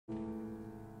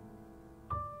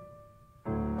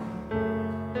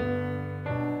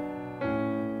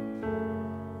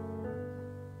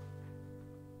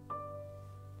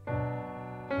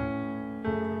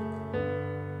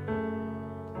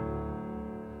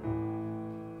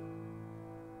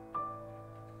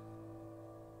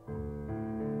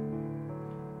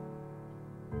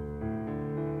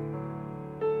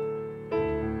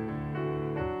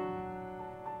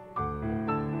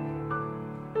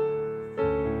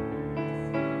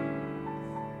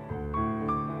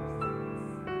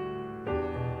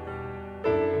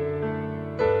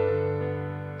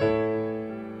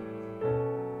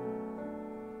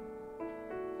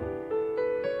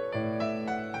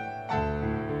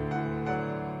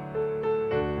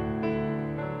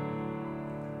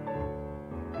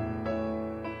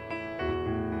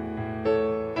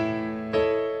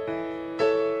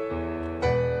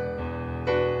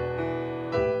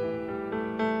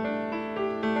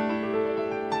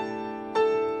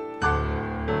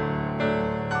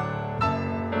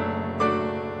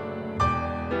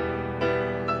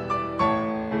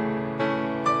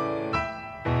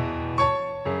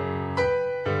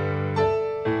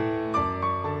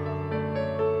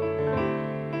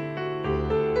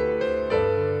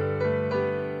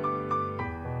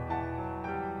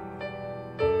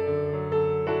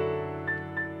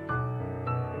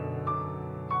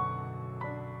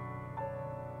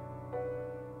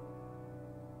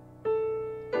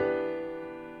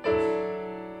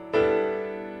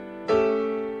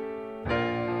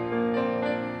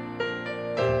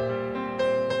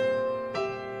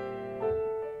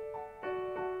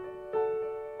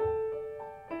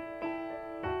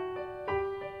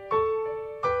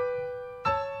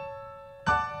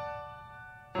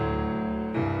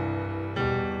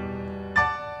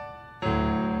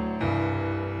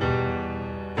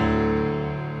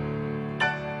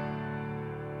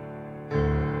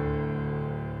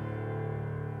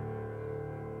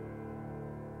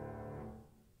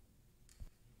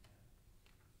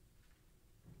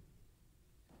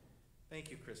Thank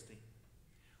you, Christy.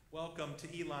 Welcome to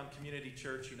Elon Community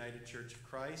Church, United Church of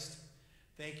Christ.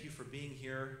 Thank you for being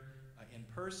here in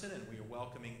person, and we are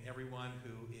welcoming everyone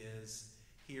who is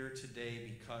here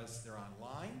today because they're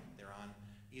online. They're on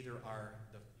either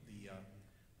the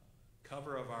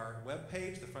cover of our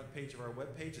webpage, the front page of our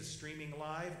webpage is streaming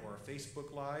live, or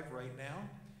Facebook Live right now,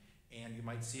 and you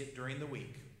might see it during the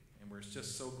week. And we're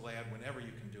just so glad whenever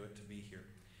you can do it to be here.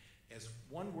 As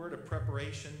one word of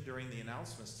preparation during the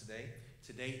announcements today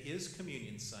is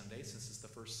Communion Sunday, since it's the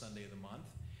first Sunday of the month.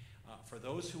 For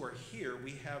those who are here,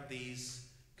 we have these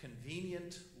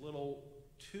convenient little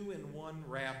 2-in-1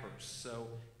 wrappers. So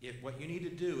what you need to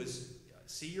do is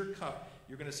see your cup.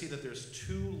 You're going to see that there's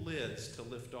 2 lids to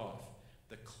lift off.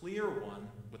 The clear one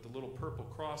with the little purple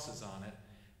crosses on it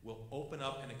will open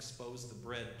up and expose the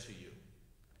bread to you.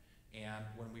 And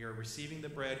when we are receiving the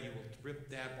bread, you will rip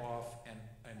that off and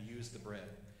use the bread.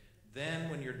 Then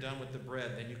when you're done with the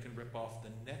bread, then you can rip off the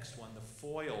next one, the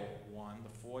foil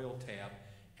tab,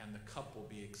 and the cup will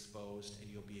be exposed and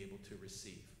you'll be able to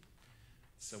receive.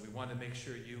 So we wanted to make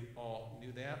sure you all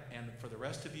knew that. And for the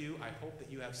rest of you, I hope that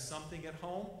you have something at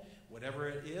home, whatever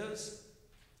it is,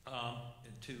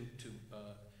 to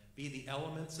be the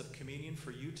elements of communion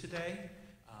for you today.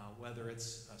 Whether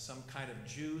it's some kind of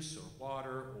juice or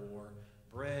water or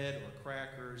bread or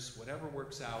crackers, whatever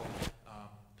works out,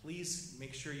 please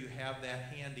make sure you have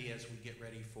that handy as we get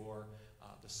ready for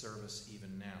the service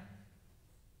even now.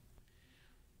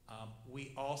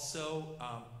 We also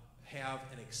have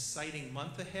an exciting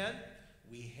month ahead.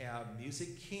 We have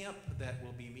music camp that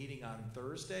will be meeting on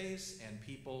Thursdays, and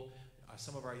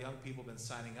some of our young people have been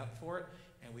signing up for it.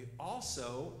 And we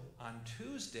also, on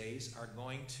Tuesdays, are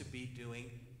going to be doing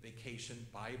Vacation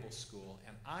Bible School.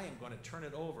 And I am going to turn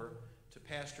it over to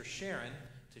Pastor Sharon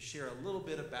to share a little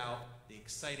bit about the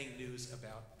exciting news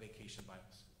about Vacation Bible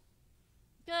School.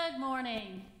 Good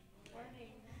morning. Good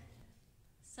morning.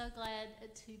 So glad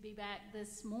to be back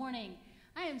this morning.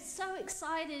 I am so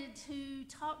excited to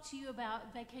talk to you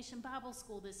about Vacation Bible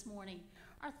School this morning.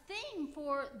 Our theme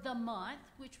for the month,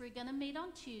 which we're going to meet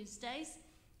on Tuesdays,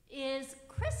 is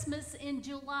Christmas in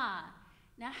July.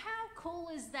 Now, how cool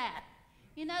is that?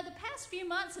 You know, the past few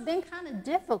months have been kind of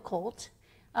difficult.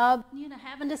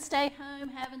 Having to stay home,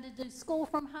 having to do school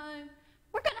from home.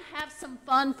 We're going to have some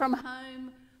fun from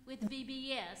home with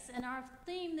VBS. And our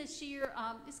theme this year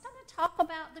is going to talk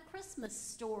about the Christmas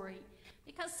story.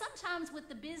 Because sometimes with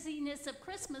the busyness of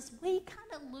Christmas, we kind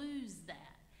of lose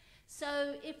that.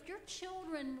 So if your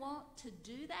children want to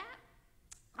do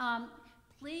that,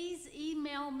 please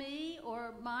email me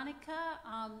or Monica.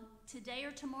 Today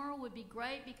or tomorrow would be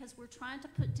great because we're trying to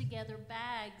put together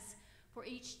bags for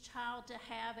each child to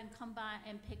have and come by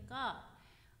and pick up.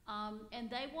 And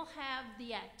they will have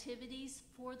the activities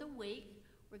for the week.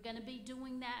 We're going to be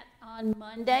doing that on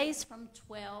Mondays from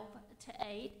 12 to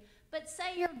 8. But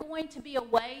say you're going to be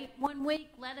away one week,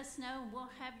 let us know, and we'll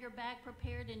have your bag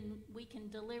prepared and we can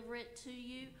deliver it to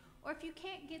you. Or if you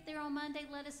can't get there on Monday,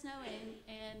 let us know,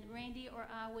 and Randy or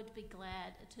I would be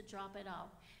glad to drop it off.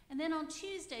 And then on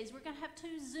Tuesdays, we're going to have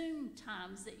 2 Zoom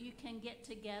times that you can get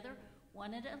together,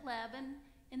 one at 11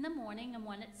 in the morning and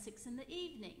one at 6 in the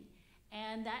evening.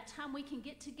 And that time we can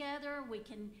get together,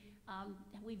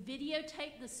 we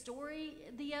videotape the story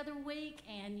the other week,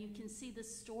 and you can see the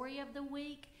story of the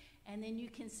week, and then you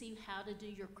can see how to do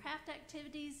your craft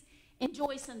activities,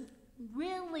 enjoy some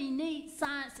really neat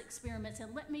science experiments.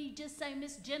 And let me just say,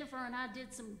 Miss Jennifer and I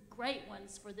did some great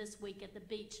ones for this week at the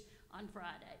beach on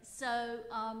Friday. So,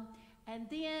 and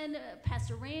then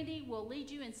Pastor Randy will lead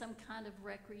you in some kind of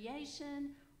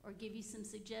recreation or give you some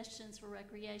suggestions for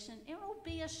recreation. It will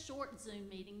be a short Zoom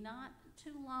meeting, not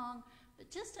too long,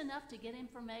 but just enough to get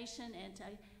information and to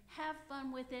have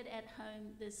fun with it at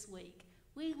home this week.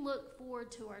 We look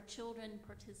forward to our children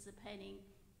participating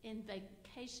in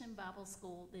Vacation Bible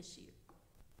School this year.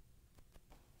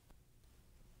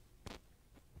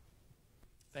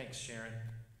 Thanks, Sharon.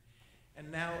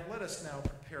 And now, let us now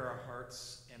prepare our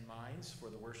hearts and minds for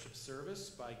the worship service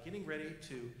by getting ready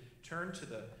to turn to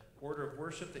the order of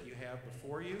worship that you have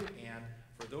before you. And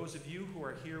for those of you who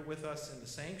are here with us in the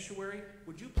sanctuary,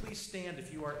 would you please stand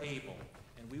if you are able,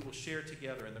 and we will share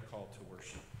together in the call to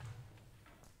worship.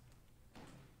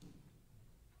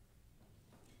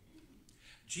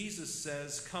 Jesus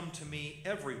says, "Come to me,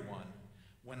 everyone,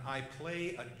 when I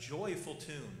play a joyful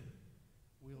tune.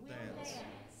 We'll dance.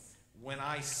 When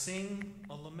I sing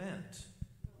a lament.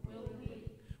 We'll weep.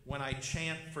 When I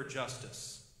chant for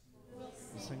justice. We'll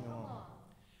sing along."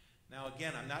 Now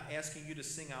again, I'm not asking you to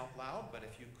sing out loud, but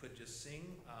if you could just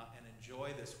sing and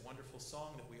enjoy this wonderful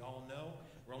song that we all know.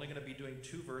 We're only going to be doing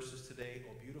 2 verses today,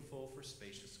 "O Beautiful for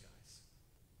Spacious Skies."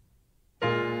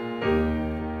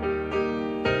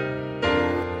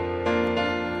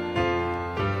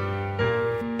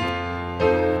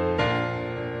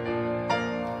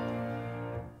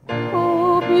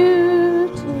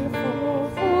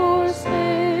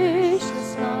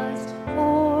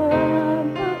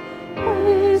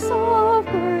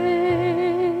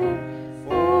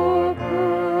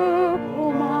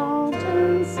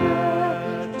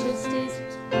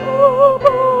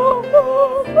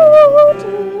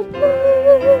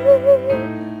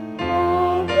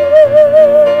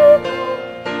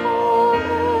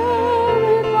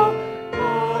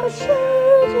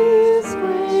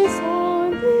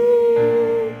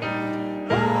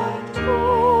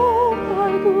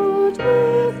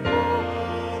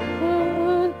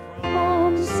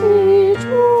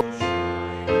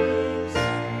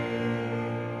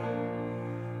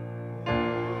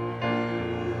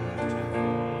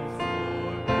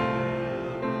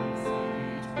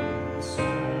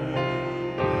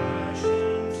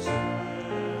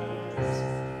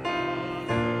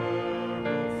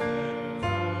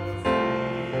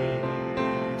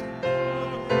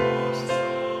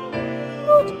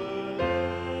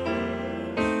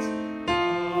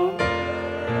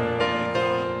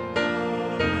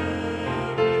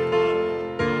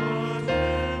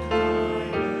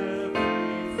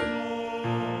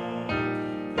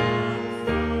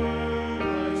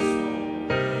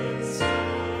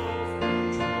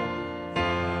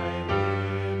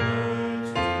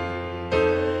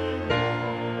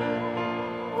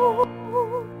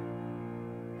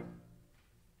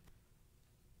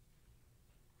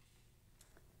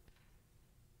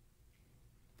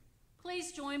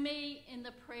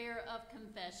 of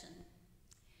confession.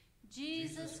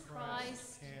 Jesus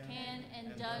Christ can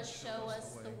and does show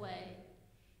us the way.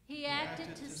 He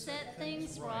acted to set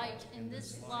things right in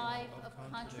this life of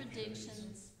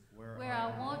contradictions, where I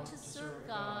want to serve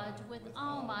God with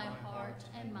all my heart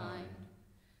and mind,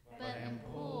 but am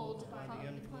pulled from the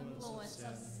influence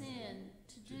of sin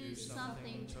to do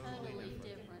something totally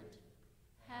different.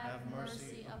 Have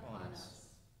mercy upon us.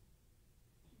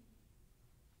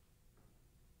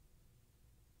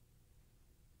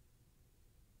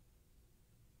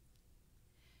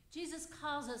 Jesus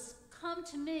calls us, "Come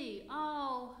to me,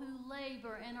 all who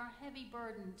labor and are heavy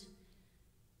burdened.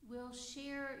 We'll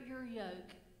share your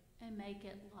yoke and make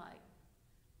it light.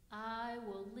 I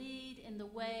will lead in the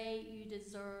way you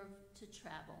deserve to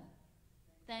travel."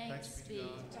 Thanks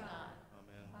be to God.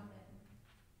 Amen.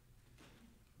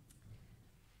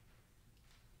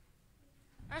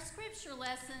 Our scripture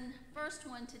lesson, first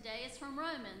one today, is from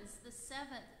Romans, the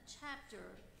 7th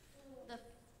chapter, the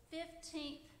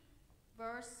 15th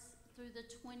verse through the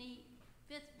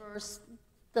 25th verse,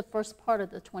 the first part of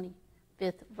the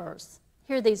 25th verse.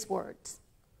 Hear these words.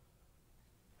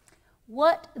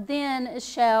 What then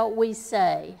shall we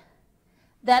say?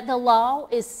 That the law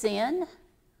is sin?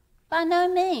 By no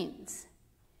means.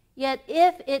 Yet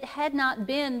if it had not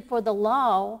been for the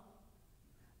law,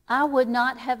 I would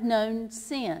not have known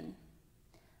sin.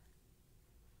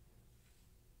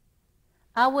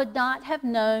 I would not have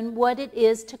known what it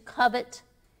is to covet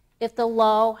if the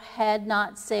law had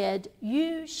not said,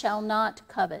 "You shall not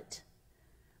covet."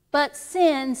 But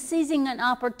sin, seizing an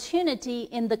opportunity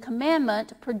in the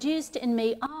commandment, produced in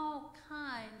me all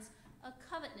kinds of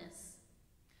covetousness.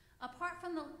 Apart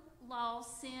from the law,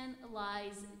 sin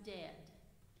lies dead.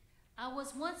 I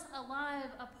was once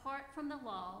alive apart from the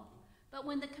law, but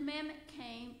when the commandment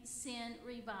came, sin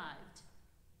revived,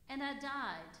 and I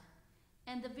died.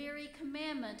 And the very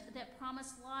commandment that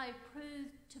promised life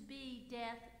proved to be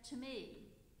death to me.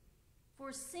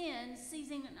 For sin,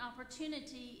 seizing an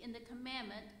opportunity in the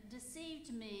commandment,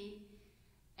 deceived me,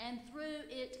 and through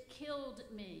it killed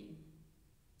me.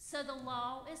 So the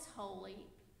law is holy,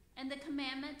 and the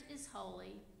commandment is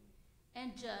holy,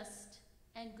 and just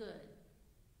and good.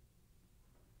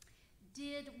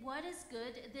 Did what is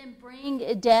good then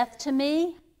bring death to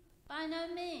me? By no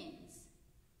means.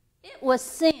 It was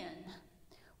sin,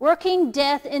 working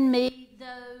death in me,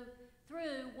 though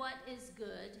through what is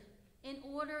good, in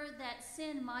order that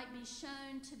sin might be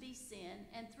shown to be sin,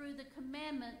 and through the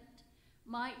commandment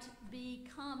might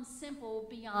become simple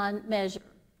beyond measure.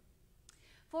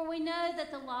 For we know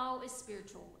that the law is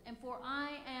spiritual, and for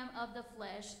I am of the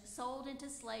flesh, sold into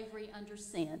slavery under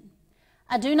sin.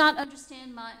 I do not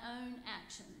understand my own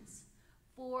actions,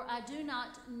 for I do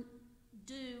not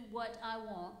do what I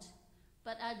want,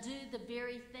 but I do the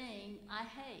very thing I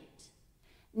hate.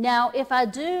 Now, if I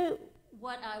do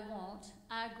what I want,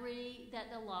 I agree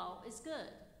that the law is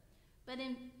good. But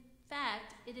in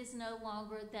fact, it is no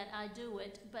longer that I do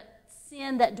it, but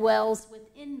sin that dwells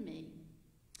within me.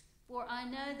 For I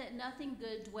know that nothing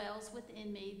good dwells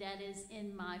within me, that is,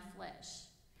 in my flesh.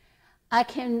 I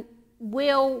can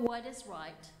will what is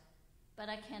right, but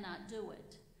I cannot do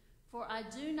it. For I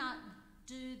do not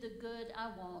do the good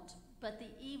I want, but the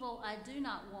evil I do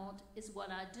not want is what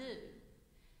I do.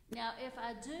 Now, if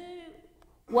I do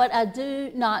what I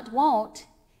do not want,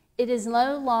 it is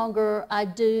no longer I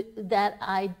do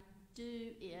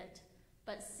it,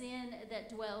 but sin that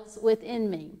dwells within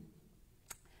me.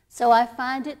 So I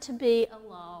find it to be a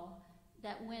law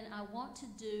that when I want to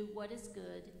do what is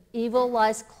good, evil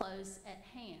lies close at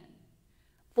hand.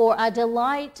 For I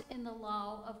delight in the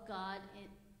law of God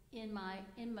in my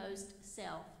inmost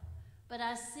self. But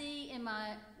I see in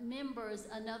my members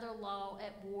another law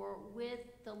at war with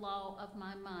the law of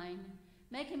my mind,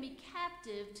 making me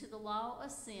captive to the law of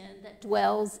sin that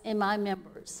dwells in my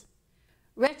members.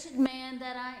 Wretched man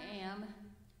that I am,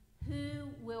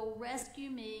 who will rescue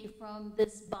me from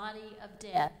this body of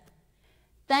death?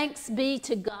 Thanks be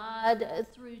to God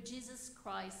through Jesus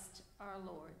Christ our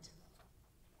Lord.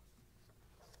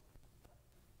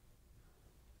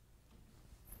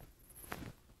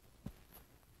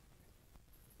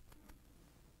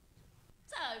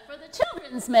 So, for the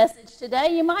children's message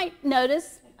today, you might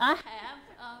notice I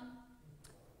have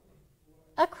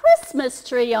a Christmas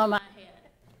tree on my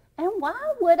head. And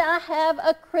why would I have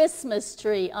a Christmas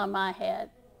tree on my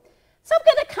head? So I'm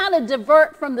going to kind of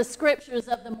divert from the scriptures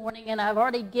of the morning, and I've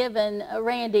already given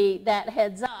Randy that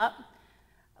heads up,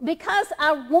 because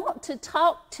I want to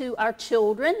talk to our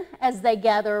children as they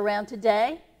gather around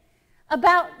today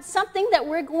about something that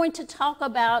we're going to talk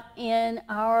about in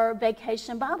our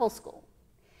Vacation Bible School.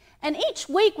 And each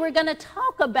week we're going to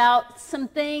talk about some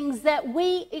things that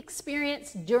we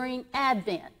experience during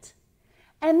Advent.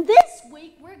 And this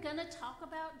week we're going to talk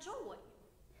about joy.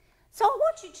 So I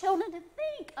want you children to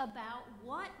think about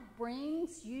what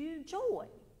brings you joy.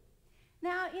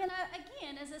 Now,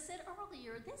 again, as I said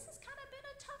earlier, this has kind of been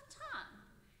a tough time.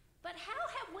 But how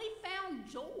have we found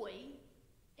joy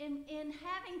in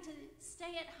having to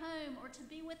stay at home or to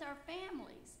be with our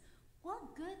families?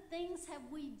 What good things have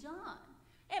we done?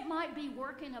 It might be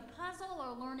working a puzzle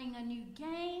or learning a new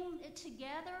game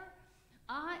together.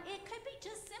 It could be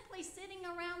just simply sitting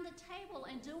around the table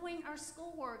and doing our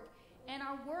schoolwork and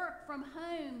our work from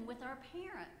home with our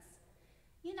parents.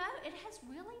 You know, it has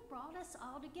really brought us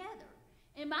all together.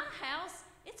 In my house,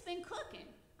 it's been cooking.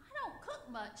 I don't cook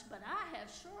much, but I have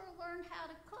sure learned how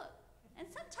to cook. And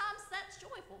sometimes that's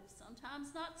joyful,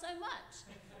 sometimes not so much.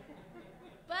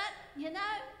 But, you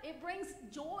know, it brings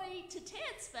joy to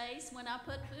Ted's face when I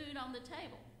put food on the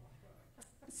table.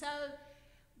 So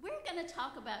we're going to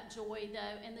talk about joy,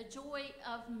 though, and the joy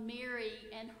of Mary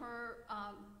and her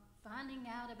finding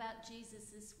out about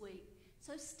Jesus this week.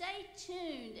 So stay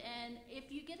tuned, and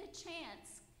if you get a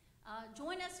chance,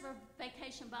 join us for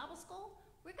Vacation Bible School.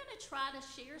 We're going to try to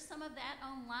share some of that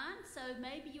online, so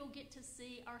maybe you'll get to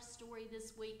see our story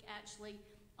this week actually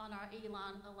on our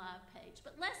Elon Alive page.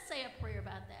 But let's say a prayer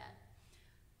about that.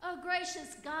 Oh,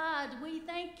 gracious God, we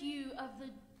thank you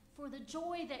for the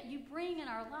joy that you bring in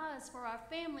our lives, for our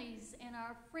families and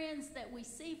our friends that we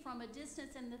see from a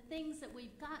distance, and the things that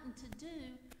we've gotten to do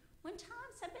when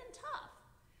times have been tough.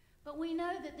 But we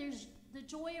know that there's the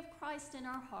joy of Christ in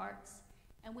our hearts,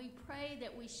 and we pray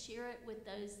that we share it with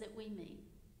those that we meet.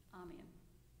 Amen.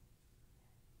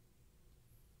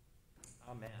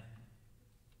 Amen.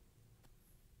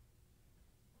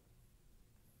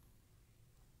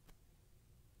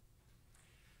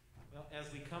 Well,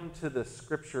 as we come to the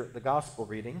scripture, the gospel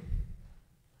reading,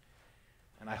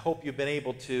 and I hope you've been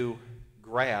able to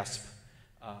grasp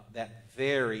that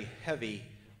very heavy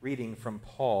reading from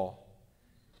Paul,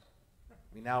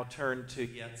 we now turn to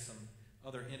yet some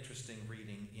other interesting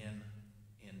reading in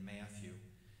Matthew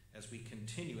as we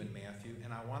continue in Matthew.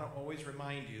 And I want to always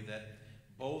remind you that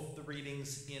both the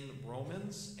readings in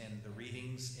Romans and the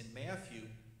readings in Matthew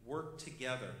work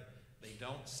together. They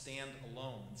don't stand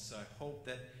alone. So I hope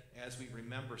that as we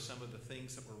remember some of the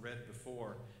things that were read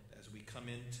before, as we come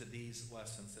into these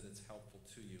lessons, that it's helpful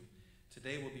to you.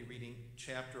 Today we'll be reading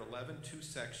chapter 11, two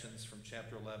sections from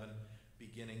chapter 11,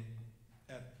 beginning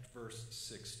at verse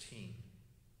 16.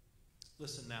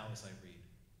 Listen now as I read.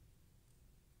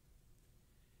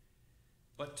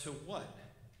 But to what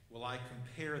will I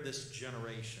compare this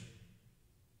generation?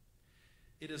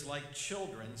 It is like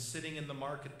children sitting in the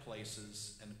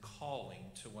marketplaces and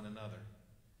calling to one another.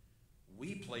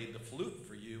 We played the flute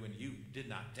for you, and you did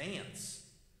not dance.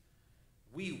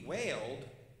 We wailed,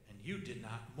 and you did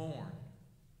not mourn.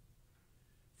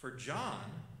 For John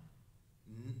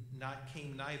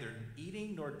came neither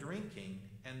eating nor drinking,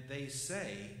 and they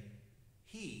say,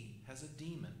 he has a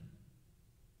demon.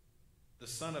 The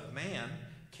Son of Man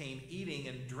came eating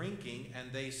and drinking,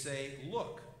 and they say,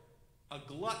 look, a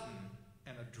glutton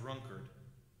and a drunkard,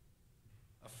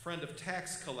 a friend of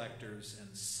tax collectors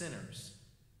and sinners.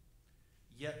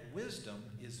 Yet wisdom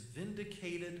is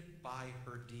vindicated by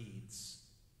her deeds.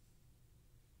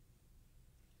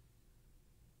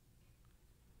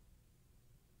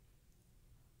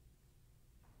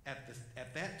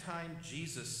 At that time,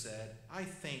 Jesus said, I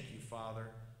thank you, Father,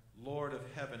 Lord of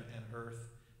heaven and earth,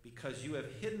 because you have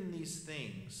hidden these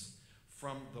things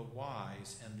from the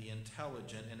wise and the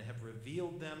intelligent and have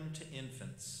revealed them to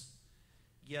infants.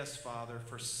 Yes, Father,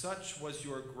 for such was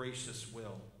your gracious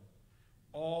will.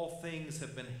 All things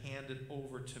have been handed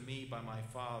over to me by my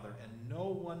Father, and no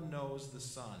one knows the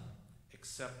Son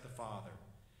except the Father,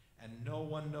 and no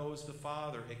one knows the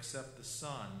Father except the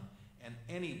Son, and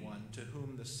anyone to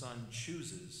whom the Son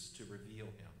chooses to reveal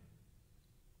him.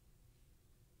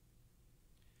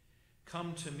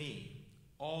 Come to me,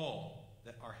 all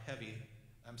that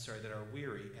are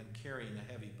weary and carrying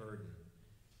a heavy burden,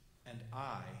 and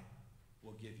I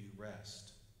will give you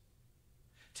rest.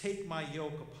 Take my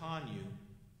yoke upon you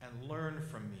and learn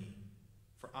from me,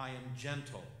 for I am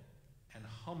gentle and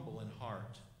humble in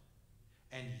heart,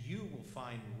 and you will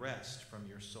find rest from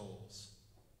your souls.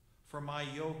 For my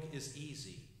yoke is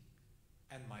easy,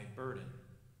 and my burden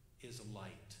is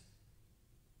light.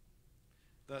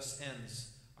 Thus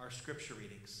ends our scripture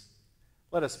readings.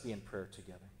 Let us be in prayer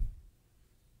together.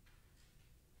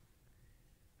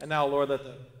 And now, Lord, let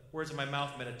the words of my mouth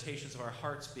and meditations of our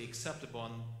hearts be acceptable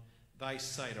in thy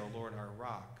sight, O Lord, our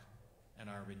rock and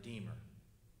our Redeemer.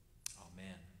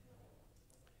 Amen.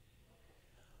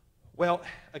 Well,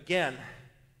 again,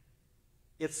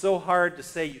 it's so hard to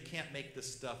say you can't make this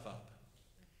stuff up.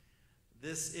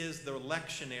 This is the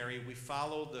lectionary. We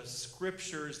follow the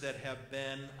scriptures that have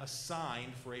been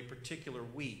assigned for a particular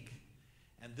week.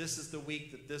 And this is the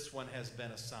week that this one has been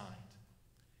assigned.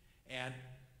 And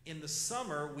in the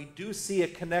summer, we do see a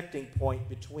connecting point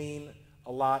between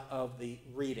a lot of the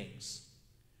readings.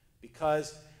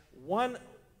 Because one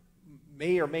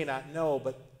may or may not know,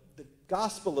 but the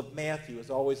Gospel of Matthew has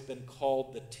always been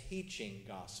called the teaching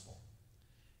gospel.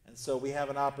 And so we have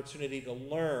an opportunity to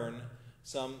learn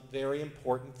some very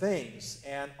important things.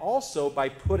 And also, by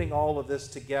putting all of this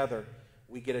together,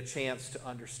 we get a chance to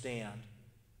understand.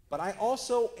 But I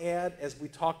also add, as we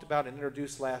talked about and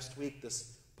introduced last week,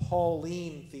 this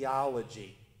Pauline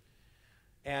theology.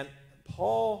 And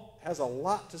Paul has a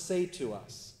lot to say to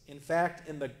us. In fact,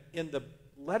 in the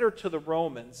letter to the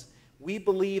Romans, we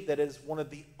believe that it is one of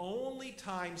the only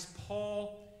times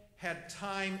Paul had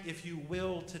time, if you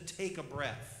will, to take a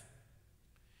breath.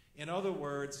 In other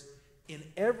words, in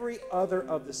every other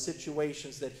of the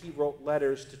situations that he wrote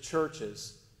letters to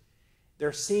churches,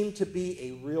 there seemed to be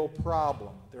a real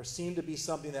problem. There seemed to be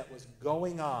something that was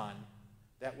going on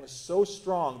that was so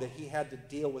strong that he had to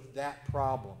deal with that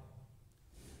problem.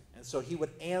 And so he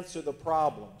would answer the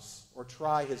problems or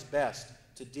try his best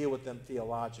to deal with them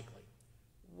theologically.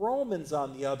 Romans,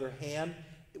 on the other hand,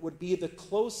 it would be the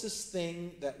closest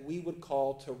thing that we would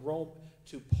call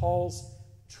to Paul's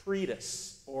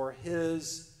treatise or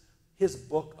his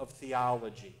book of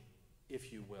theology,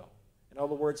 if you will. In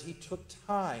other words, he took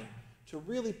time to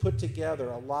really put together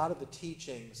a lot of the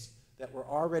teachings that were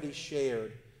already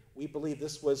shared. We believe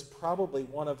this was probably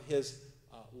one of his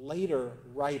later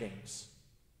writings.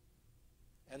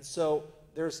 And so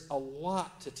there's a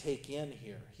lot to take in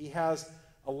here. He has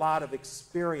a lot of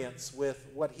experience with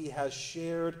what he has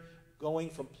shared, going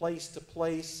from place to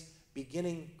place,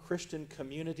 beginning Christian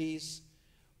communities,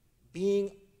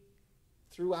 being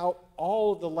throughout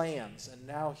all of the lands, and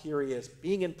now here he is,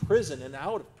 being in prison and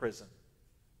out of prison,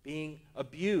 being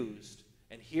abused,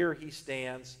 and here he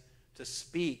stands to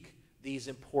speak these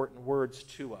important words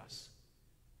to us.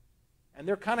 And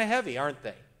they're kind of heavy, aren't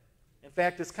they? In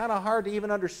fact, it's kind of hard to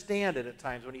even understand it at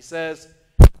times when he says,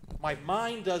 my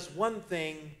mind does one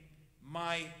thing,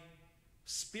 my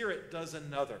spirit does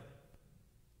another.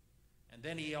 And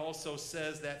then he also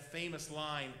says that famous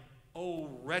line,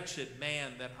 "O wretched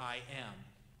man that I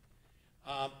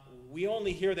am." We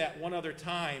only hear that one other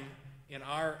time in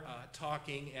our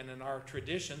talking and in our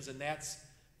traditions, and that's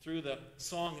through the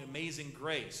song Amazing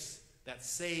Grace that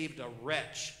saved a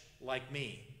wretch like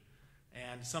me.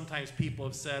 And sometimes people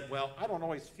have said, well, I don't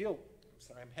always feel,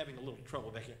 I'm having a little trouble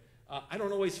back here. I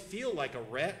don't always feel like a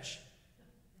wretch.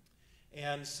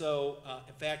 And so,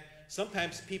 in fact,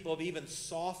 sometimes people have even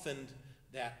softened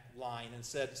that line and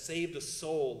said, saved a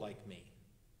soul like me.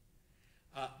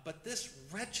 But this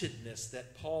wretchedness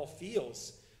that Paul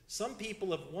feels, some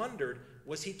people have wondered,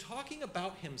 was he talking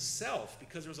about himself?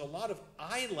 Because there's a lot of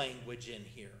I language in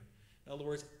here. In other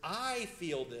words, I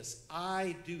feel this,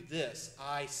 I do this,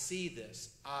 I see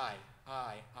this, I.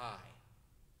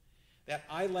 That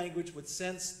I language would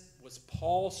sense, was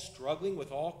Paul struggling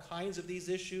with all kinds of these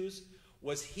issues?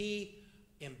 Was he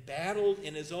embattled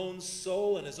in his own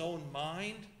soul and his own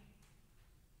mind?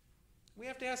 We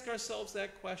have to ask ourselves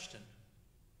that question.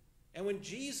 And when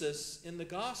Jesus in the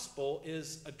gospel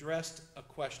is addressed a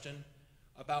question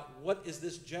about what is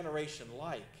this generation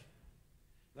like,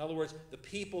 in other words, the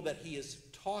people that he is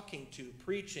talking to,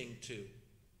 preaching to,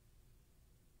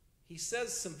 he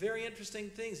says some very interesting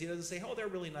things. He doesn't say, oh, they're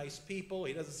really nice people.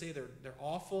 He doesn't say they're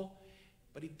awful.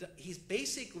 But he's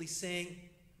basically saying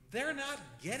they're not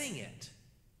getting it.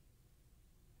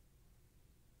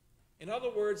 In other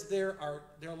words, they're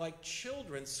like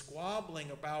children squabbling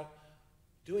about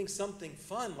doing something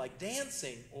fun like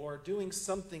dancing or doing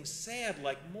something sad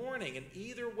like mourning. And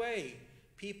either way,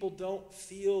 people don't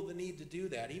feel the need to do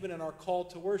that. Even in our call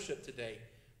to worship today,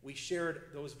 we shared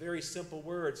those very simple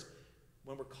words.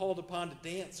 When we're called upon to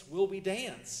dance, will we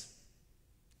dance?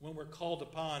 When we're called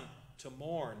upon to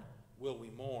mourn, will we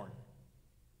mourn?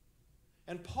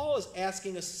 And Paul is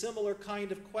asking a similar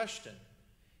kind of question.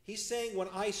 He's saying, when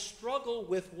I struggle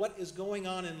with what is going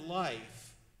on in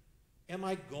life, am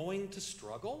I going to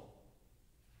struggle?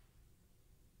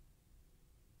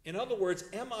 In other words,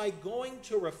 am I going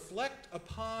to reflect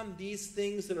upon these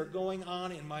things that are going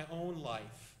on in my own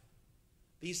life?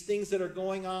 These things that are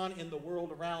going on in the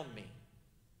world around me?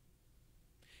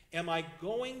 Am I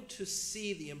going to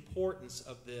see the importance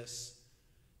of this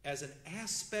as an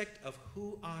aspect of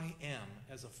who I am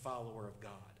as a follower of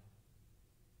God?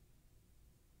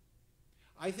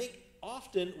 I think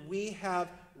often we have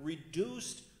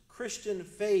reduced Christian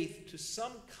faith to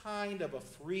some kind of a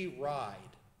free ride.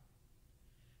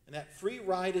 And that free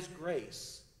ride is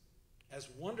grace. As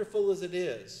wonderful as it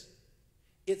is,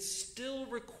 it still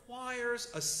requires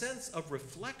a sense of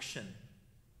reflection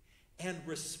and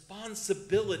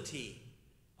responsibility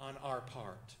on our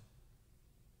part.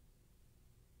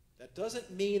 That doesn't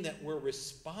mean that we're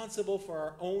responsible for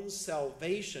our own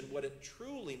salvation. What it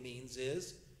truly means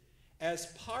is, as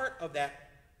part of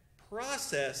that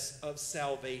process of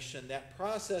salvation, that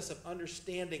process of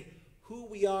understanding who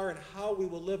we are and how we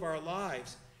will live our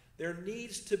lives, there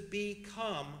needs to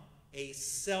become a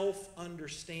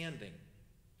self-understanding.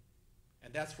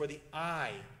 And that's where the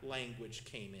I language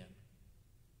came in.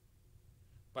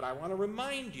 But I want to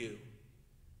remind you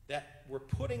that we're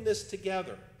putting this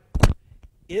together.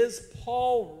 Is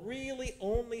Paul really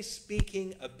only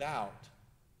speaking about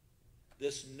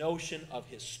this notion of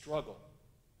his struggle,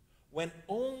 when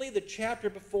only the chapter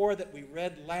before that we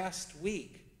read last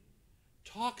week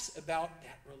talks about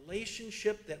that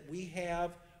relationship that we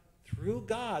have through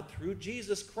God, through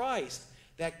Jesus Christ,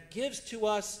 that gives to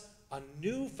us a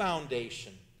new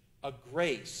foundation, a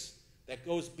grace that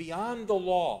goes beyond the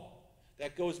law,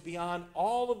 that goes beyond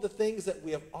all of the things that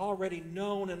we have already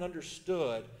known and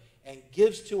understood, and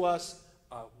gives to us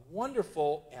a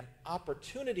wonderful an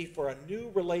opportunity for a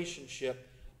new relationship,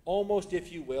 almost,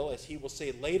 if you will, as he will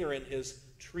say later in his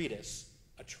treatise,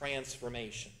 a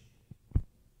transformation.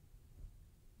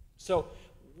 So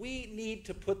we need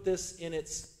to put this in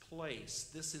its place.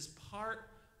 This is part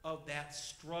of that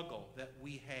struggle that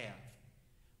we have,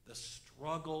 the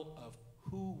struggle of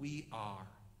who we are.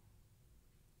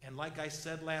 And like I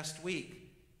said last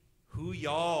week, who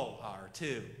y'all are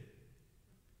too.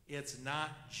 It's not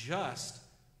just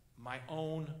my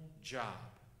own job.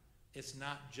 It's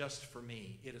not just for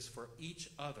me. It is for each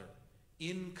other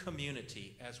in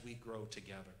community as we grow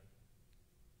together.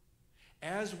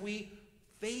 As we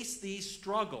face these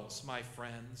struggles, my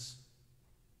friends,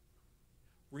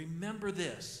 remember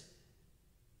this.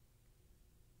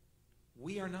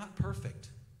 We are not perfect.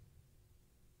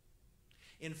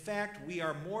 In fact, we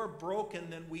are more broken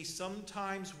than we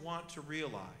sometimes want to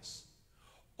realize.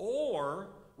 Or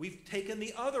we've taken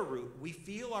the other route. We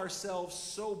feel ourselves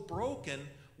so broken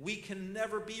we can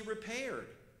never be repaired.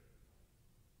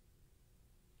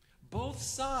 Both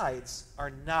sides are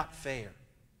not fair.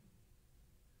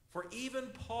 For even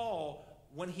Paul,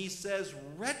 when he says,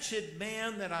 "Wretched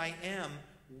man that I am,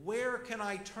 where can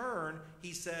I turn?"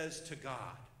 he says, "To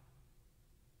God."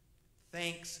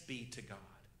 Thanks be to God.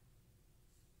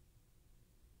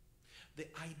 The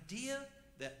idea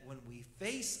that when we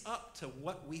face up to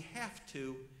what we have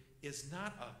to is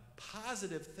not a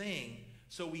positive thing,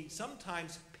 so we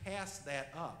sometimes pass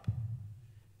that up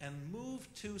and move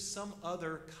to some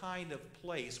other kind of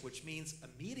place, which means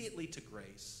immediately to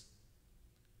grace.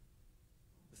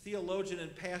 The theologian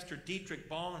and pastor Dietrich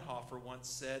Bonhoeffer once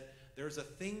said, "There's a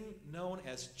thing known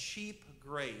as cheap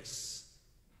grace."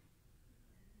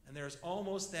 And there's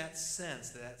almost that sense,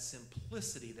 that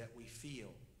simplicity that we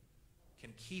feel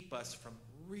can keep us from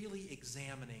really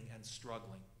examining and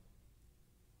struggling.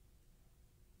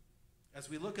 As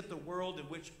we look at the world in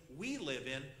which we live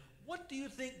in, what do you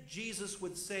think Jesus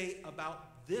would say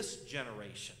about this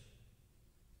generation?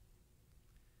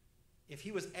 If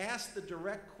he was asked the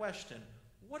direct question,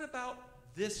 what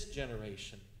about this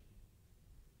generation?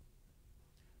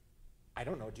 I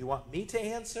don't know. Do you want me to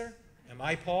answer? Am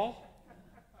I Paul?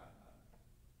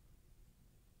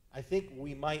 I think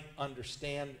we might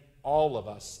understand, all of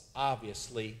us,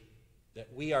 obviously,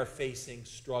 that we are facing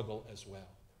struggle as well.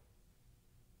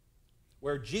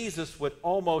 Where Jesus would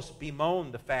almost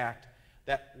bemoan the fact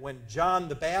that when John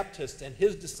the Baptist and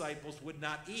his disciples would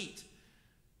not eat,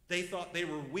 they thought they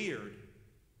were weird.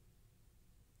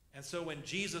 And so when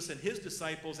Jesus and his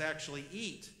disciples actually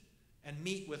eat and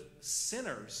meet with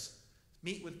sinners,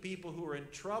 meet with people who are in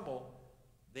trouble,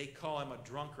 they call him a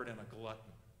drunkard and a glutton.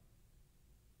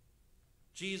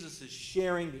 Jesus is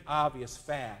sharing the obvious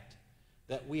fact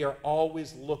that we are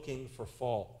always looking for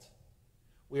fault.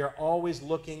 We are always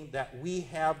looking that we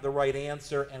have the right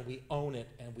answer and we own it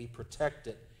and we protect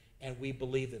it and we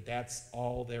believe that that's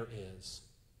all there is.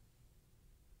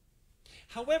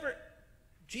 However,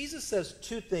 Jesus says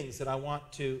two things that I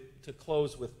want to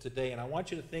close with today, and I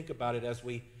want you to think about it as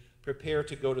we prepare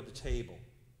to go to the table.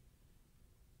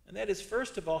 And that is,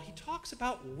 first of all, he talks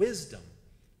about wisdom.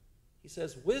 He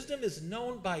says, wisdom is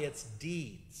known by its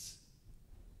deeds.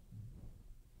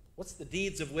 What's the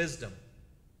deeds of wisdom?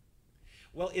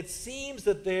 Well, it seems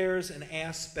that there's an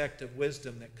aspect of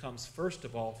wisdom that comes, first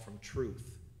of all, from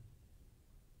truth.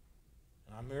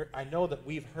 I know that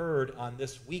we've heard on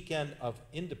this weekend of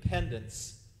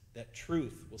independence that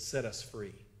truth will set us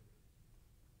free.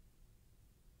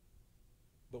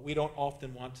 But we don't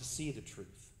often want to see the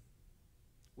truth.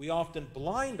 We often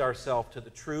blind ourselves to the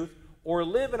truth or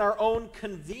live in our own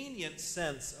convenient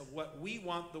sense of what we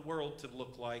want the world to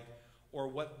look like or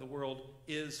what the world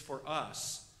is for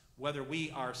us, whether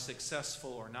we are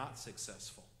successful or not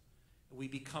successful. We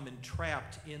become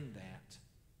entrapped in that.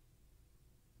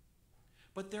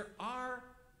 But there are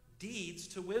deeds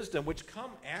to wisdom which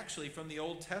come actually from the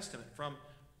Old Testament, from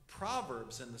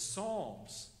Proverbs and the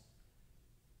Psalms.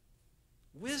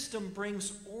 Wisdom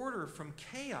brings order from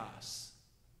chaos.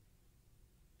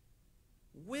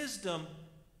 Wisdom,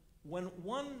 when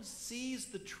one sees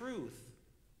the truth,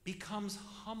 becomes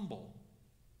humble.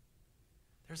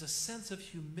 There's a sense of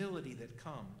humility that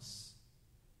comes.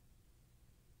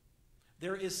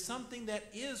 There is something that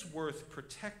is worth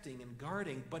protecting and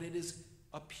guarding, but it is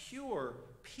a pure,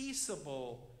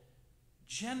 peaceable,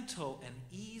 gentle, and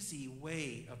easy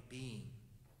way of being.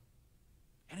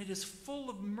 And it is full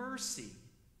of mercy.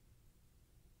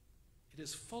 It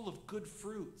is full of good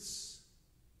fruits.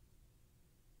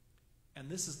 And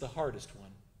this is the hardest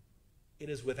one. It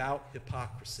is without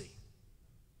hypocrisy.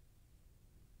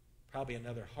 Probably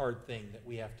another hard thing that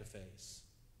we have to face.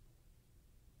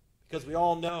 Because we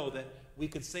all know that we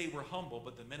could say we're humble,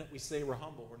 but the minute we say we're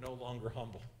humble, we're no longer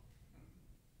humble.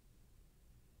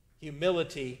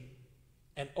 Humility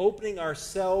and opening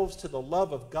ourselves to the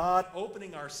love of God,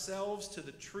 opening ourselves to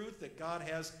the truth that God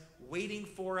has waiting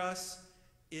for us,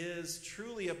 is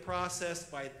truly a process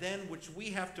by then which we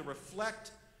have to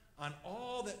reflect on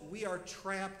all that we are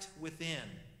trapped within.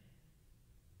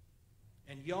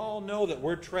 And y'all know that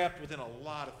we're trapped within a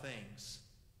lot of things.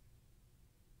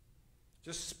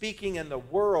 Just speaking in the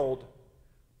world,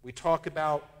 we talk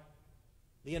about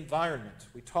the environment.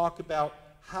 We talk about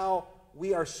how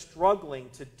we are struggling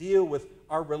to deal with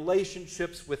our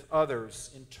relationships with others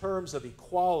in terms of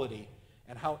equality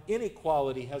and how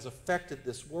inequality has affected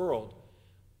this world.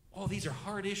 Oh, these are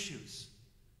hard issues.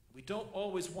 We don't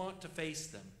always want to face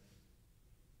them.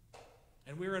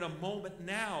 And we're in a moment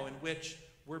now in which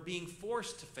we're being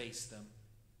forced to face them.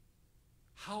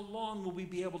 How long will we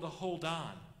be able to hold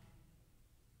on?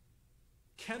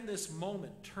 Can this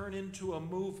moment turn into a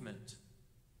movement?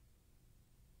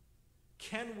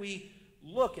 Can we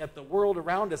look at the world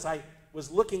around us? I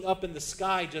was looking up in the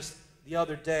sky just the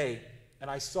other day, and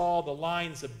I saw the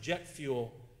lines of jet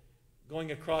fuel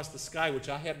going across the sky, which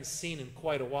I hadn't seen in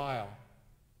quite a while.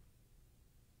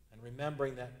 And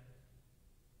remembering that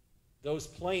those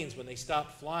planes, when they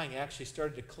stopped flying, actually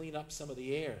started to clean up some of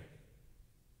the air.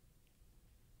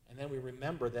 And then we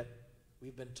remember that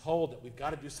we've been told that we've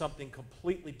got to do something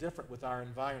completely different with our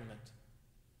environment.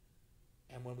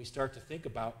 And when we start to think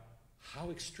about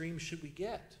how extreme should we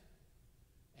get?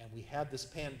 And we had this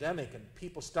pandemic, and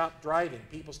people stopped driving,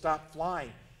 people stopped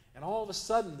flying, and all of a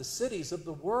sudden the cities of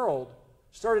the world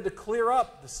started to clear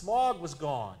up. The smog was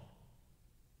gone.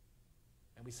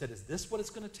 And we said, is this what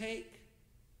it's going to take?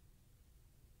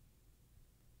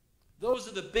 Those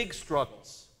are the big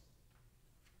struggles.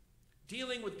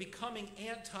 Dealing with becoming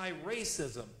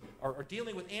anti-racism, or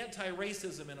dealing with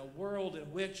anti-racism in a world in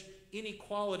which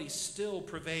inequality still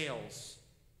prevails.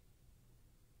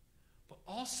 But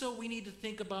also we need to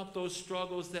think about those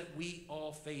struggles that we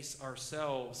all face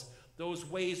ourselves, those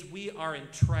ways we are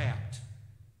entrapped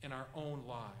in our own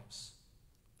lives.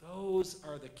 Those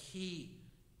are the key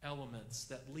elements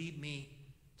that lead me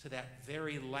to that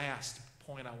very last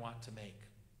point I want to make.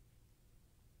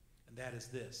 And that is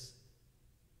this.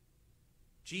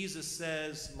 Jesus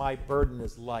says, my burden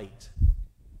is light.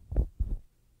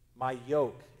 My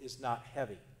yoke is not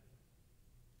heavy.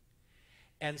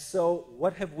 And so,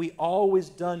 what have we always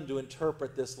done to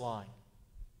interpret this line?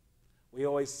 We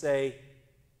always say,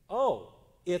 oh,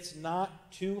 it's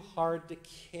not too hard to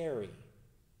carry.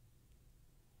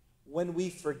 When we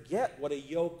forget what a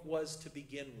yoke was to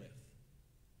begin with.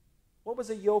 What was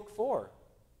a yoke for?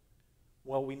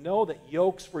 Well, we know that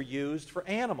yokes were used for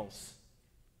animals.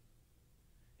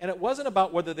 And it wasn't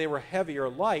about whether they were heavy or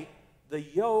light. The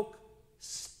yoke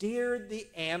steered the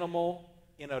animal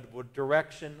in a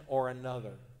direction or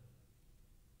another.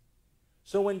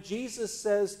 So when Jesus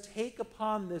says, take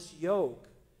upon this yoke,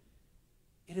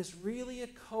 it is really a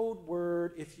code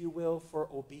word, if you will, for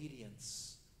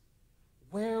obedience.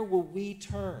 Where will we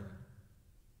turn?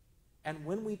 And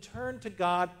when we turn to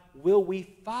God, will we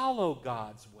follow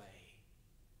God's way?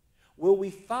 Will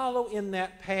we follow in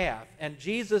that path? And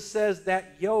Jesus says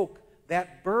that yoke,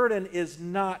 that burden is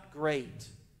not great.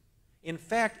 In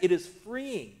fact, it is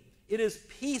freeing. It is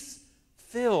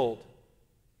peace-filled.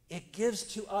 It gives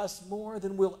to us more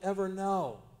than we'll ever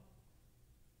know.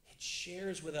 It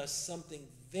shares with us something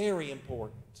very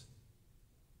important.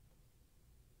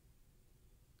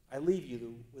 I leave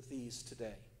you with these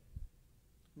today,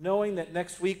 knowing that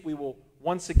next week we will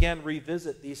once again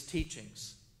revisit these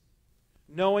teachings,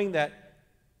 knowing that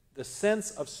the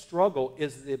sense of struggle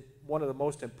is one of the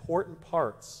most important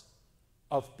parts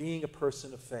of being a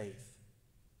person of faith.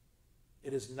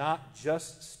 It is not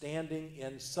just standing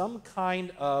in some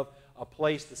kind of a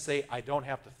place to say, I don't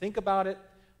have to think about it,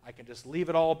 I can just leave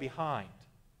it all behind.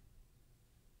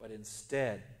 But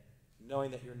instead,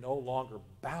 knowing that you're no longer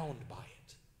bound by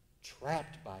it,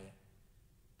 trapped by it,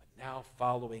 but now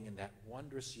following in that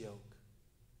wondrous yoke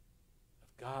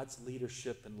of God's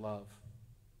leadership and love,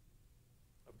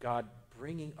 of God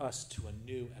bringing us to a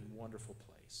new and wonderful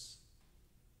place.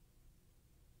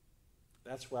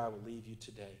 That's where I will leave you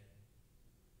today.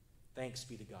 Thanks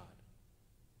be to God.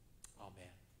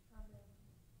 Amen.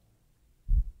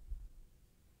 Amen.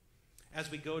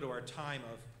 As we go to our time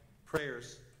of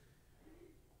prayers,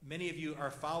 many of you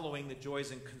are following the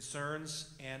joys and concerns,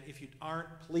 and if you aren't,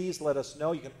 please let us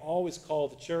know. You can always call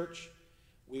the church.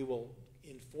 We will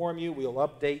inform you. We'll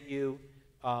update you.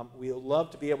 We'll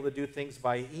love to be able to do things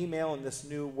by email in this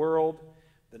new world.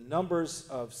 The numbers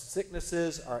of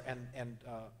sicknesses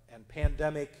and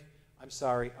pandemic,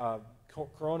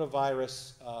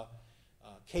 coronavirus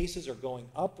cases are going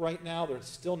up right now. They're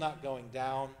still not going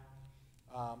down.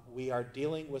 We are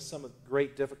dealing with some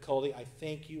great difficulty. I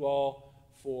thank you all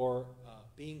for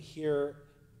being here,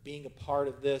 being a part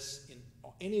of this in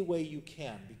any way you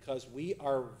can, because we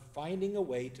are finding a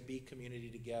way to be community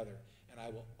together, and I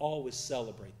will always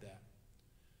celebrate that.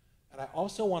 And I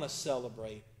also want to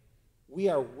celebrate,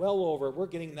 we're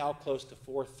getting now close to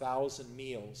 4,000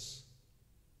 meals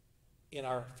in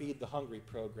our Feed the Hungry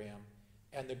program.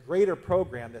 And the greater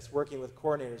program that's working with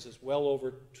coordinators is well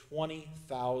over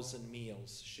 20,000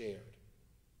 meals shared.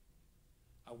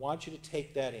 I want you to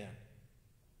take that in.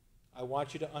 I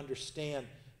want you to understand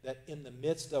that in the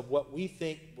midst of what we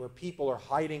think where people are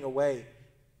hiding away,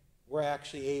 we're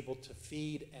actually able to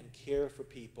feed and care for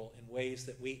people in ways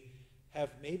that we have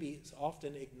maybe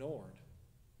often ignored.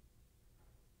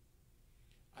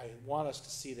 I want us to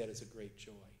see that as a great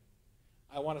joy.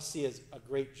 I want to see as a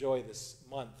great joy this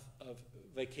month of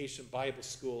Vacation Bible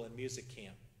School and Music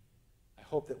Camp. I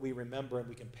hope that we remember and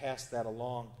we can pass that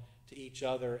along to each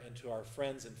other and to our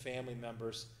friends and family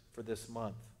members for this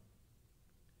month.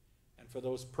 And for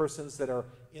those persons that are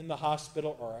in the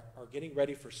hospital or are getting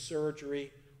ready for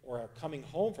surgery or are coming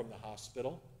home from the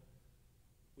hospital,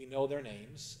 we know their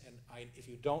names. And if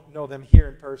you don't know them here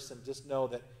in person, just know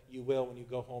that you will when you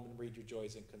go home and read your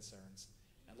joys and concerns.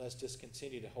 And let's just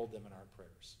continue to hold them in our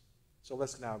prayers. So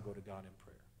let's now go to God in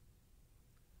prayer.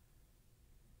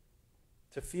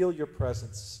 To feel your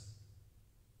presence,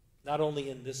 not only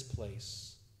in this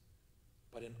place,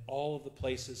 but in all of the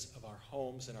places of our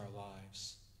homes and our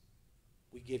lives.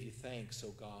 We give you thanks, O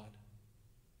God.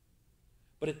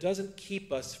 But it doesn't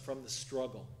keep us from the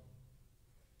struggle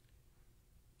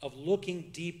of looking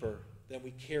deeper than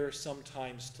we care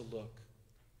sometimes to look,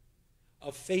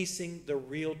 of facing the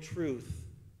real truth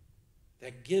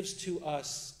that gives to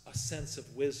us a sense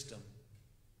of wisdom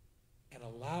and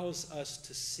allows us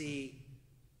to see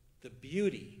the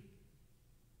beauty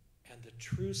and the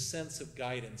true sense of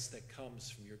guidance that comes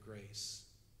from your grace.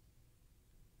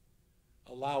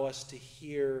 Allow us to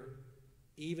hear,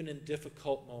 even in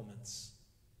difficult moments,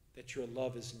 that your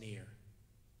love is near.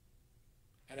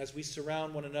 And as we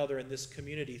surround one another in this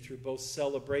community through both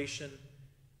celebration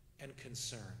and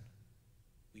concern,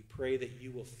 we pray that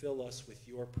you will fill us with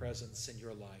your presence in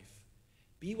your life.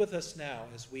 Be with us now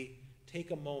as we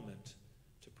take a moment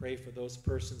to pray for those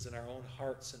persons in our own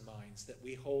hearts and minds that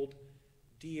we hold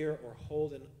dear or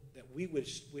hold in, that we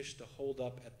wish to hold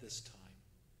up at this time.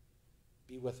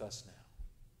 Be with us now.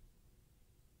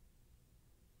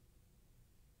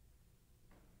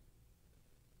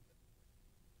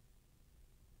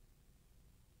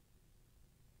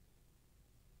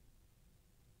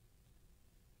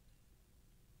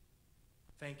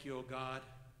 Thank you, O God.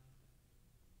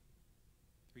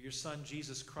 For your Son,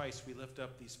 Jesus Christ, we lift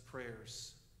up these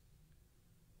prayers.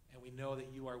 And we know that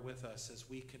you are with us as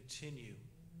we continue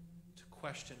to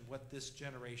question what this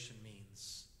generation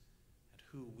means and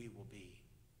who we will be.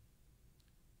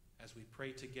 As we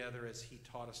pray together as he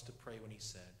taught us to pray when he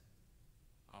said,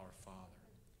 Our Father,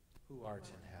 who art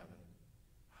in heaven,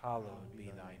 hallowed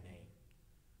be thy name.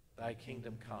 Thy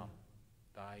kingdom come,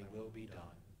 thy will be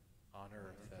done, on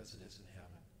earth as it is in heaven.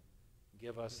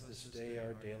 Give us this day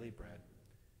our daily bread,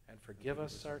 and forgive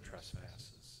us our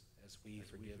trespasses, as we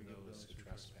forgive those who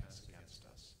trespass against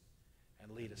us.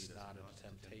 and lead us not into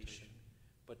temptation,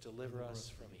 but deliver us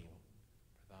from evil.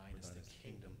 For thine is the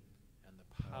kingdom, and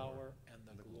the power,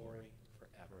 and the glory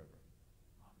forever.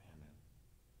 Amen.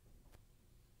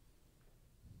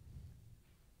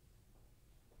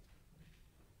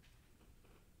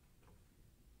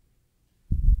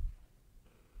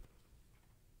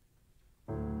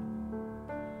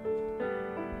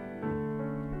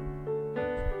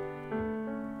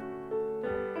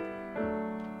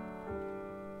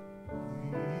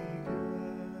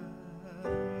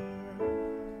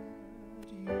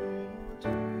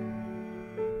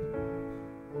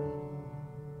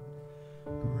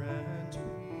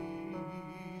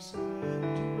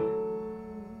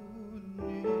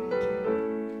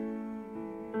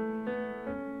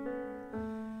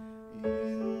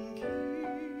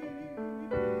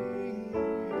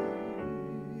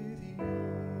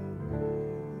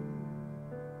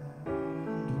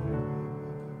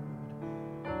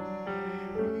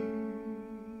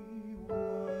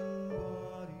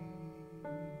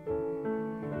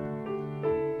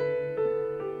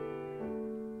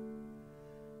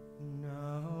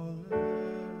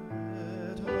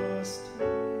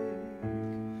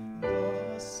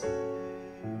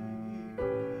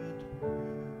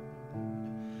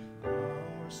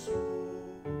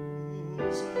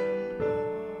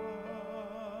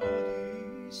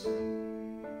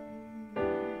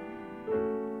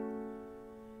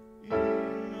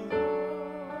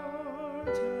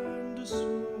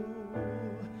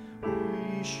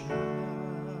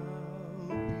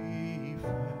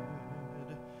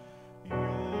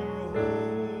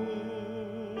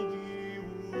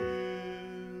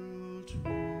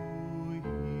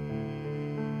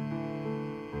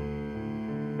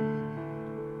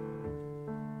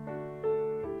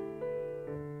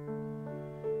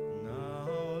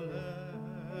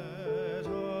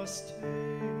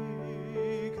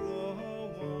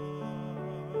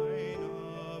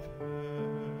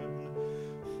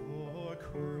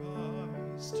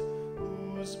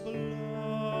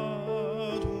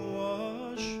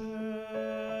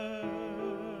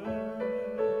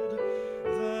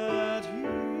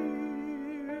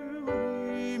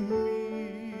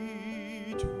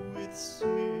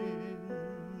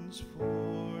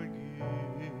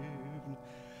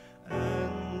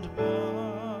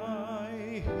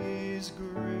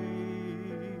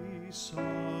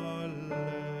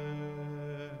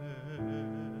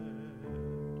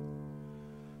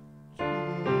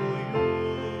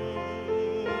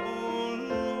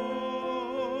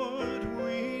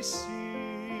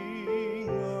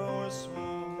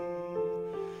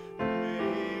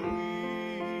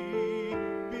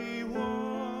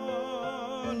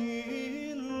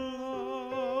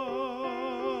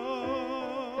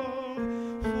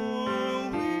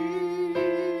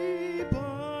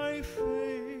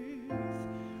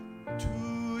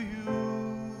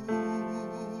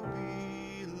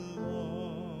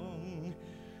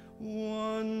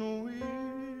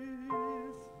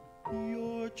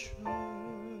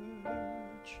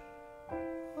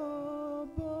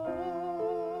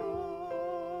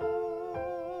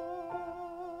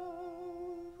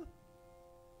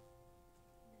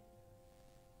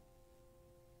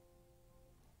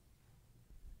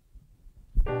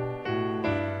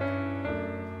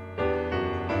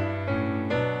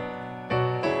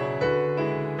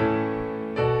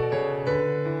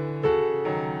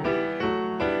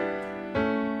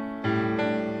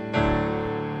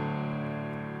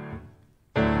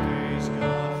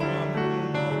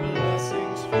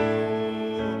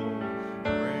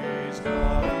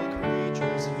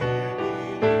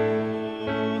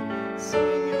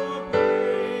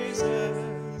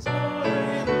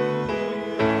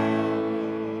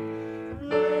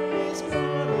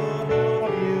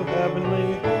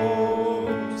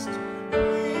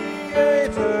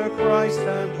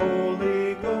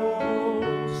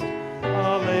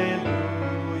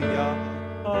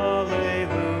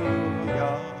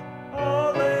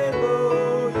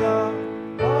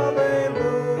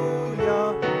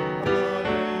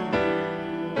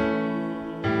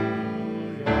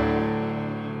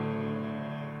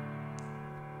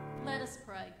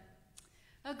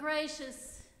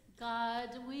 Gracious God,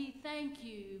 we thank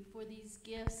you for these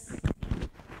gifts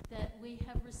that we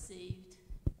have received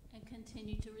and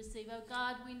continue to receive. Oh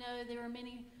God, we know there are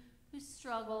many who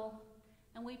struggle,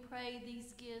 and we pray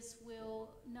these gifts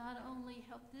will not only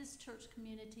help this church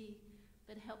community,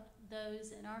 but help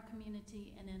those in our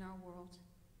community and in our world.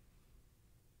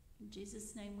 In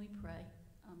Jesus' name we pray.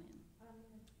 Amen.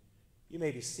 You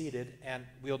may be seated, and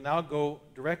we'll now go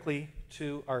directly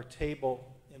to our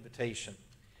table invitation.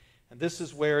 And this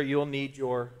is where you'll need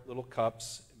your little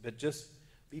cups, but just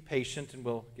be patient and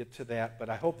we'll get to that. But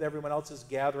I hope that everyone else is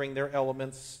gathering their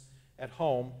elements at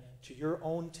home to your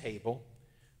own table,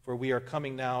 for we are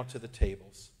coming now to the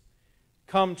tables.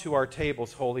 Come to our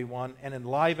tables, Holy One, and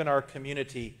enliven our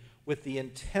community with the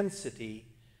intensity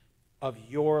of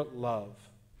your love.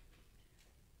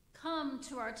 Come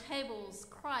to our tables,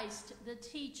 Christ the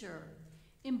teacher.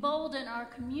 Embolden our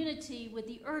community with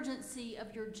the urgency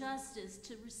of your justice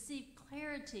to receive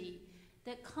clarity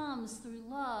that comes through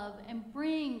love, and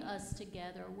bring us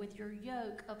together with your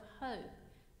yoke of hope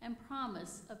and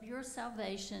promise of your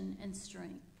salvation and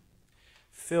strength.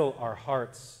 Fill our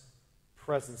hearts,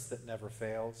 presence that never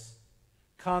fails.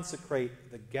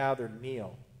 Consecrate the gathered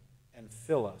meal and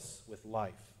fill us with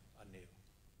life anew.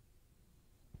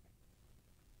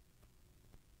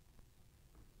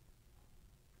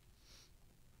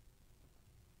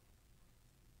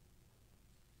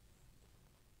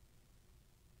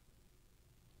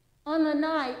 On the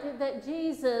night that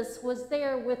Jesus was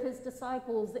there with his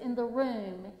disciples in the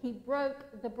room, he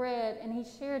broke the bread and he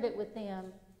shared it with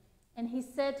them. And he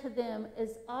said to them,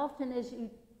 "As often as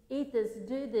you eat this,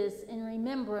 do this in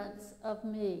remembrance of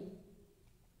me."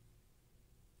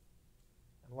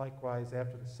 And likewise,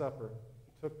 after the supper,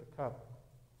 he took the cup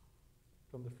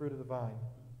from the fruit of the vine,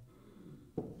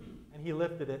 and he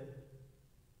lifted it,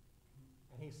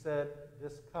 and he said,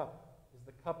 "This cup is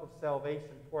the cup of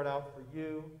salvation poured out for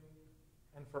you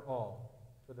and for all,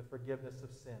 for the forgiveness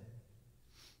of sin.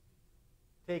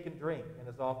 Take and drink, and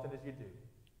as often as you do,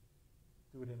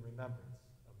 do it in remembrance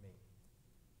of me."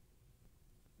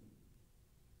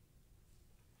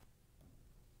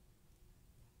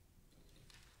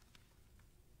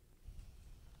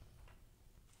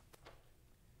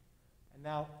 And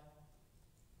now,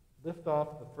 lift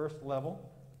off the first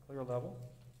level, the clear level.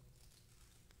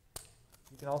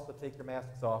 You can also take your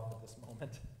masks off at this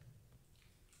moment.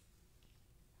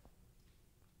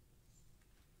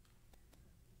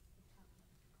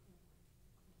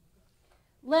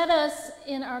 Let us,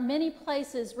 in our many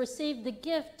places, receive the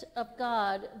gift of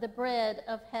God, the bread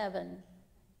of heaven.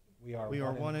 We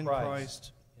are one in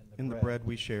Christ in the bread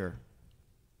we share.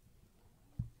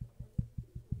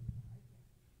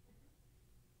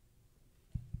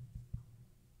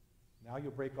 Now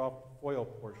you'll break off the foil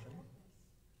portion,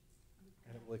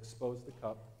 and it will expose the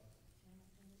cup.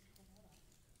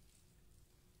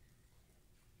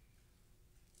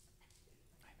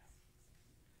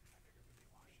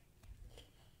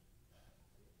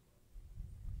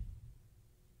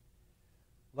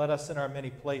 Let us in our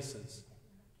many places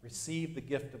receive the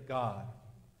gift of God,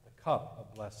 the cup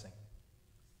of blessing.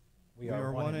 We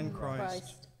are one in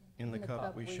Christ in the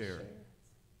cup we share.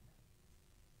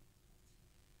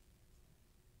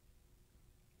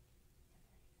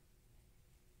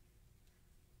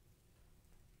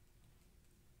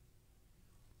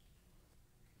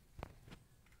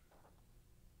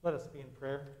 Let us be in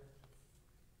prayer.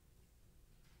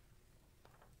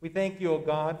 We thank you, O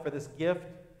God, for this gift,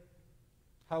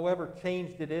 however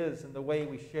changed it is in the way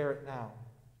we share it now.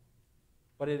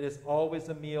 But it is always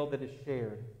a meal that is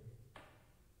shared.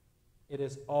 It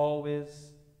is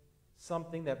always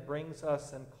something that brings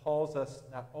us and calls us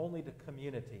not only to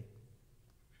community,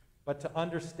 but to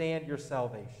understand your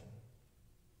salvation.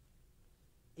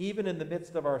 Even in the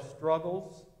midst of our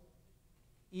struggles,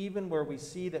 even where we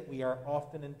see that we are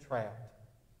often entrapped,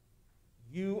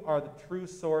 you are the true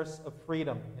source of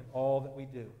freedom in all that we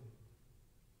do.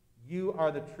 You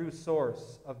are the true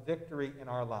source of victory in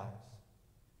our lives.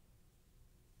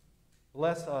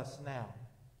 Bless us now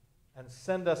and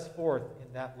send us forth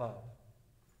in that love.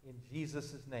 In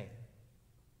Jesus' name,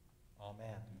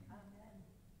 amen.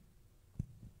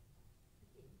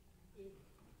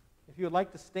 If you would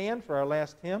like to stand for our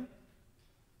last hymn.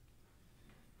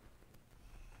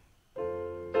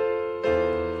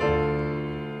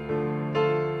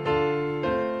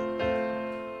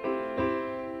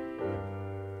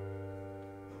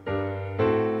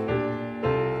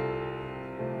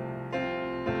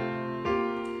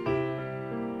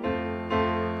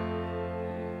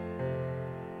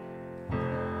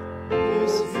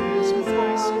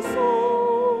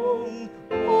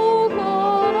 O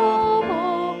God of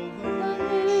all the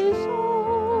nations.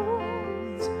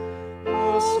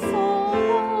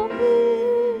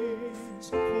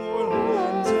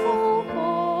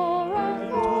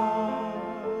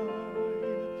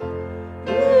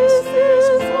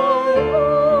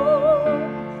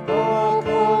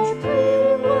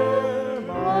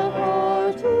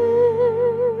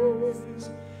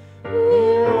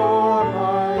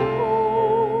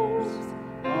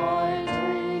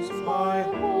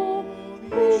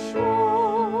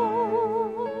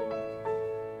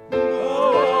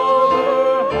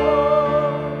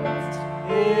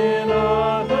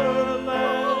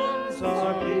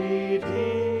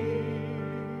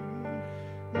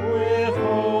 with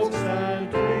hopes and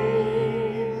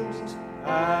dreams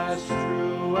as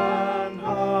true and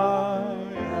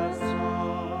high as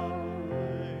thine.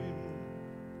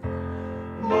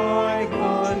 My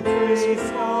country's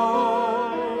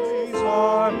skies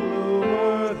are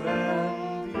bluer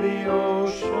than the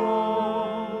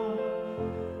ocean,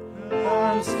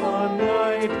 and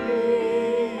sunlight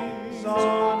beams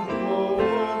on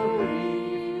clover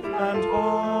reef and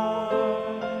pine.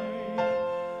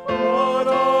 But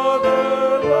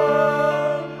other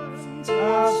lands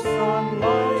have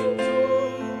sunlight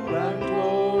too and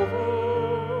clover,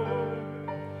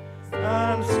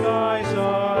 and skies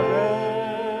are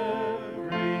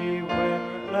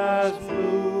everywhere as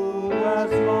blue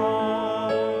as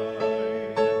mine.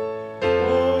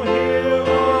 Oh, hear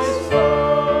my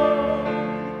song,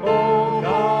 O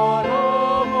God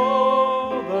of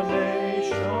all the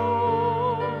nations,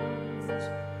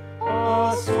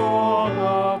 a song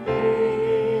of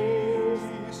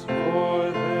peace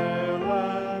for their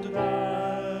land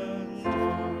and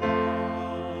for mine.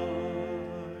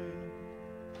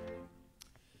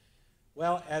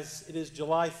 Well, as it is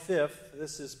July 5th,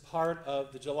 this is part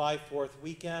of the July 4th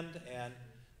weekend and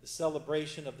the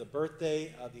celebration of the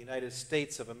birthday of the United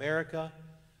States of America.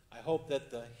 I hope that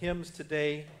the hymns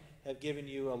today have given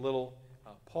you a little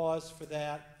pause for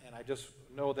that, and I just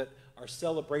know that our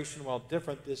celebration, while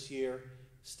different this year,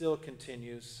 still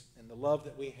continues in the love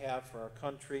that we have for our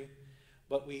country,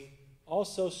 but we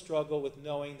also struggle with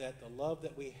knowing that the love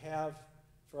that we have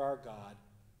for our God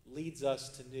leads us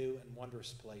to new and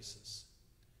wondrous places.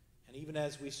 And even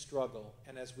as we struggle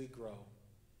and as we grow,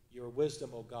 your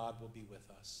wisdom, O God, will be with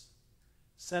us.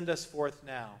 Send us forth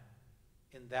now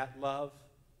in that love,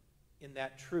 in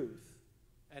that truth,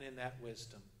 and in that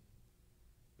wisdom.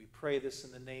 We pray this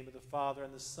in the name of the Father,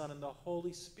 and the Son, and the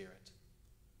Holy Spirit.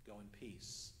 Go in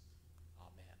peace.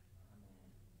 Amen.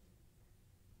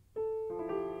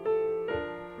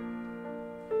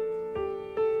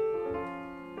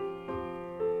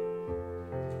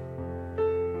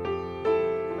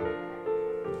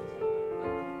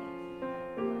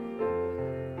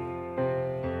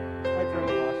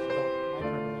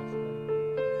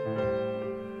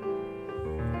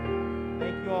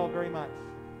 Thank you all very much.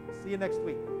 See you next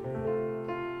week.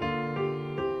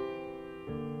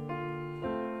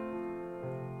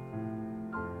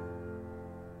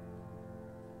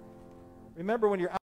 Remember, when you're out